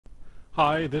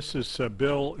Hi, this is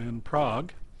Bill in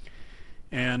Prague,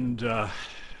 and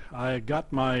I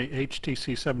got my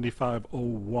HTC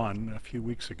 7501 a few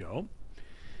weeks ago,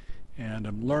 and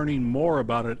I'm learning more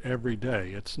about it every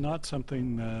day. It's not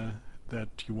something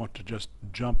that you want to just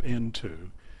jump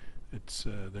into.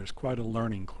 There's quite a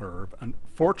learning curve.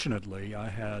 Unfortunately, I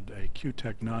had a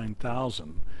QTech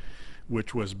 9000,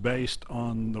 which was based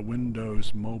on the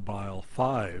Windows Mobile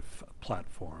 5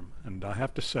 platform, and I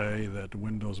have to say that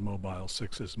Windows Mobile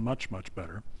 6 is much, much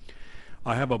better.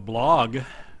 I have a blog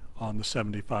on the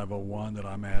 7501 that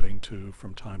I'm adding to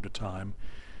from time to time.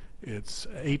 It's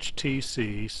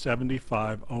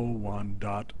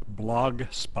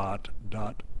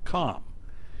htc7501.blogspot.com,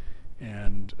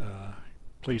 and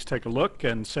please take a look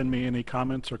and send me any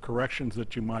comments or corrections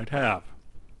that you might have.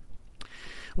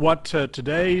 What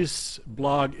today's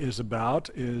blog is about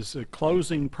is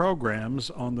closing programs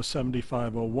on the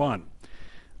 7501.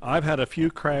 I've had a few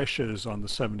crashes on the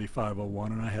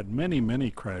 7501, and I had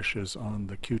many crashes on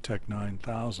the QTech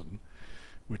 9000,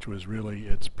 which was really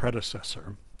its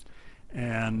predecessor.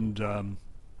 And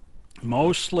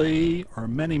mostly, or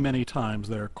many times,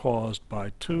 they're caused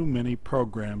by too many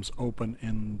programs open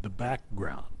in the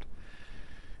background.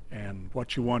 And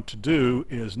what you want to do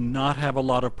is not have a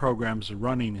lot of programs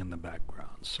running in the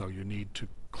background. So you need to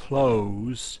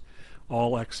close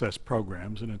all excess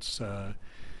programs, and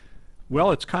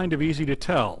well, it's kind of easy to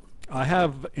tell. I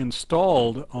have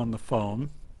installed on the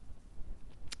phone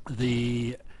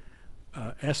the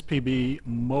SPB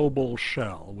mobile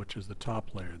shell, which is the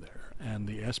top layer there, and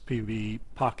the SPB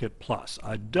Pocket Plus.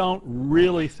 I don't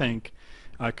really think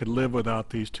I could live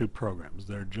without these two programs.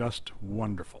 They're just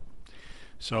wonderful.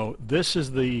 So this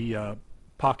is the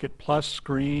Pocket Plus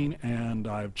screen, and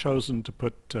I've chosen to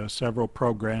put several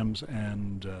programs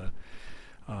and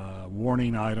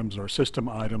warning items or system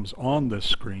items on this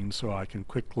screen so I can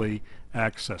quickly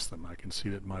access them. I can see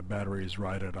that my battery is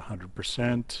right at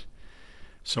 100%.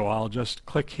 So I'll just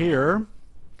click here,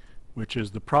 which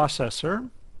is the processor,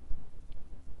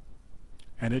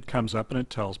 and it comes up and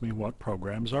it tells me what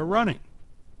programs are running.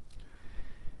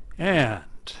 And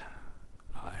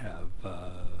I have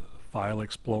File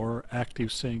Explorer,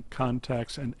 ActiveSync,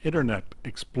 Contacts, and Internet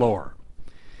Explorer.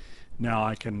 Now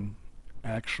I can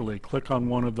actually click on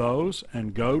one of those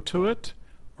and go to it,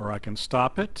 or I can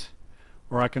stop it,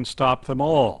 or I can stop them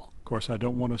all. Of course, I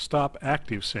don't want to stop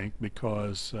ActiveSync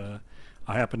because I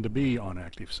happen to be on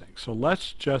ActiveSync. So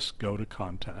let's just go to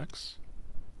Contacts,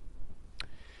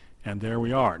 and there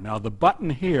we are. Now the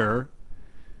button here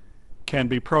can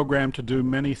be programmed to do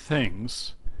many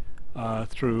things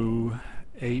through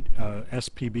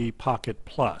SPB Pocket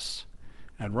Plus,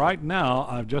 and right now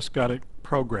I've just got it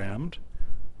programmed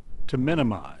to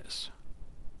minimize.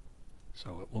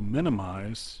 So it will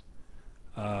minimize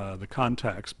the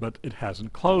contacts, but it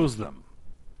hasn't closed them.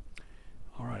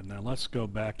 Alright, now let's go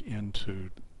back into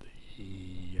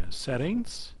the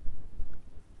settings,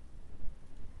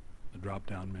 the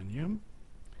drop-down menu,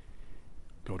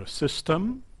 go to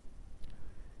System,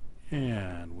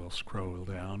 and we'll scroll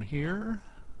down here.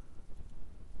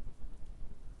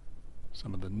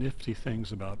 Some of the nifty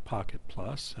things about Pocket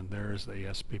Plus, and there's the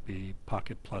SPB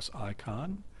Pocket Plus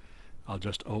icon. I'll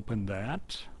just open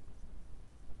that.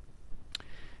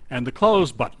 And the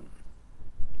close button.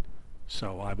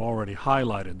 So I've already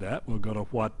highlighted that. We'll go to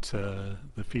what the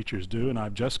features do, and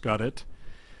I've just got it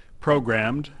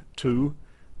programmed to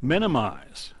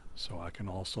minimize. So I can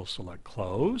also select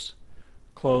close,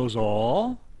 close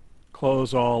all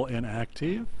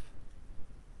inactive,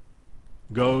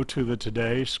 go to the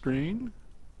Today screen,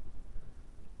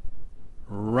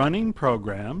 running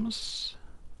programs.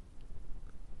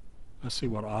 Let's see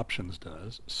what options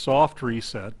does. Soft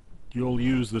reset. You'll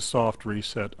use the soft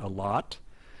reset a lot.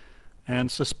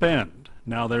 And suspend.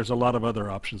 Now there's a lot of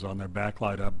other options on there.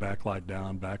 Backlight up, backlight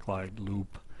down, backlight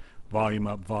loop, volume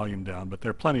up, volume down. But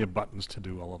there are plenty of buttons to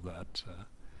do all of that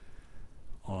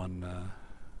on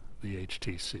the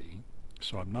HTC.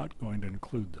 So I'm not going to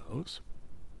include those.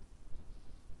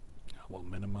 We'll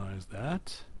minimize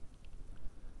that.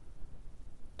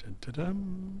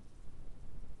 Dun-dun-dun.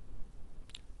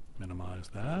 Minimize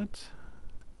that.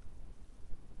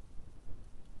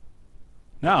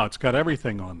 Now it's got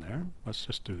everything on there. Let's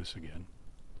just do this again.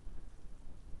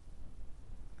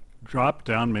 Drop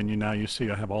down menu. Now you see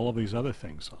I have all of these other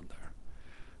things on there.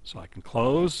 So I can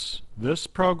close this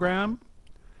program,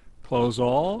 close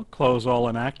all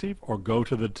inactive, or go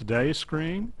to the Today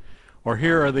screen. Or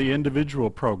here are the individual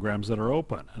programs that are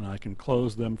open, and I can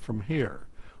close them from here.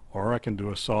 Or I can do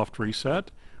a soft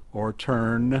reset or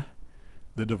turn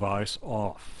the device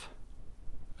off.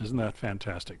 Isn't that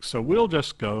fantastic? So we'll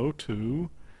just go to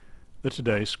the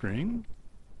Today screen,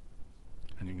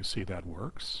 and you can see that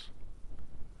works.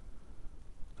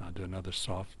 I'll do another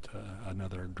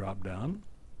another drop down.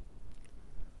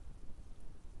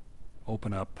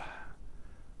 Open up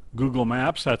Google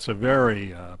Maps. That's a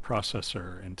very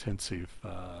processor intensive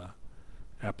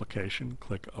application.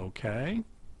 Click OK.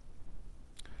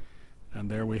 And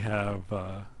there we have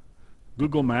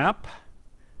Google Map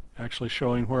actually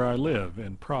showing where I live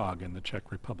in Prague in the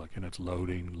Czech Republic, and it's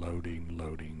loading, loading,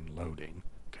 loading, loading,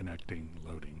 connecting,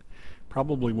 loading.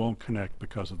 Probably won't connect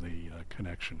because of the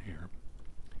connection here.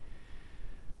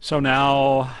 So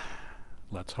now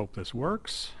let's hope this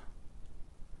works.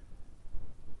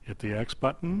 Hit the X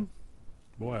button.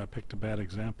 Boy, I picked a bad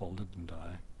example, didn't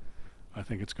I? I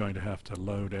think it's going to have to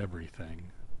load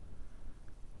everything.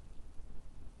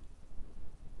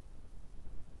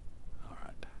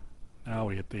 Alright. Now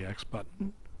we hit the X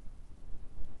button.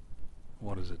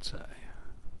 What does it say?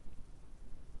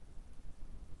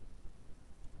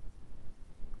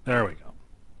 There we go.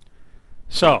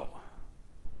 So,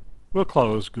 we'll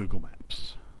close Google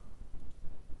Maps.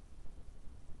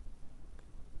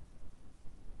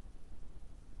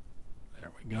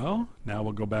 There we go. Now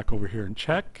we'll go back over here and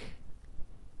check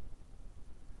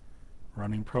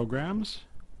running programs.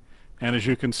 And as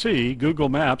you can see, Google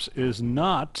Maps is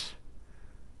not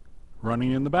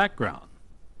running in the background.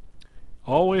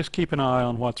 Always keep an eye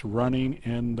on what's running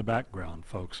in the background,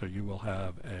 folks, or you will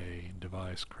have a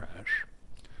device crash.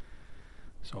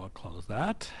 So I'll close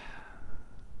that.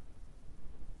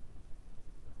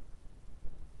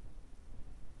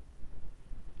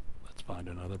 Let's find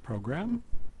another program.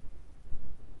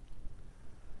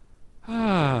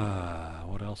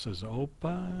 What else is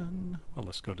open? Well,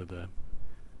 let's go to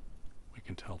we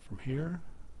can tell from here.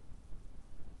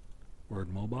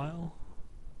 Word Mobile.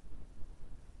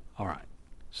 All right.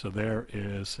 So there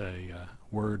is a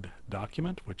Word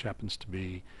document, which happens to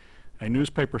be a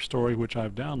newspaper story which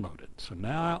I've downloaded. So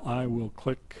now I will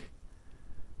click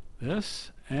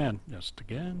this, and just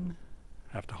again,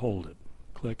 have to hold it.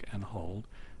 Click and hold.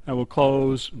 I will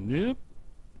close, nope,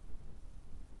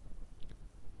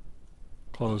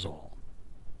 close all.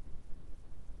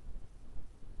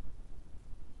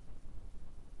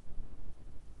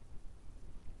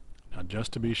 Now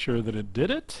just to be sure that it did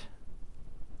it,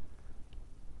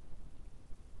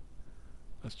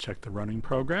 let's check the running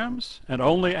programs. And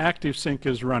only ActiveSync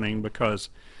is running because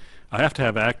I have to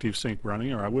have ActiveSync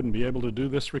running or I wouldn't be able to do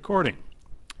this recording.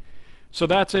 So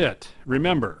that's it.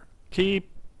 Remember, keep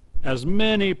as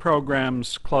many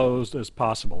programs closed as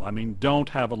possible. I mean, don't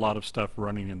have a lot of stuff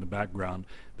running in the background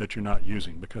that you're not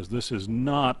using, because this is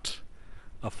not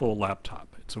a full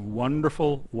laptop. It's a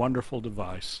wonderful, wonderful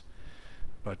device,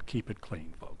 but keep it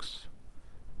clean, folks.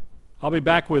 I'll be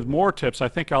back with more tips. I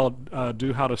think I'll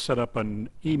do how to set up an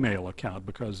email account,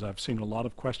 because I've seen a lot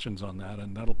of questions on that,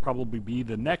 and that'll probably be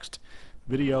the next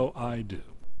video I do.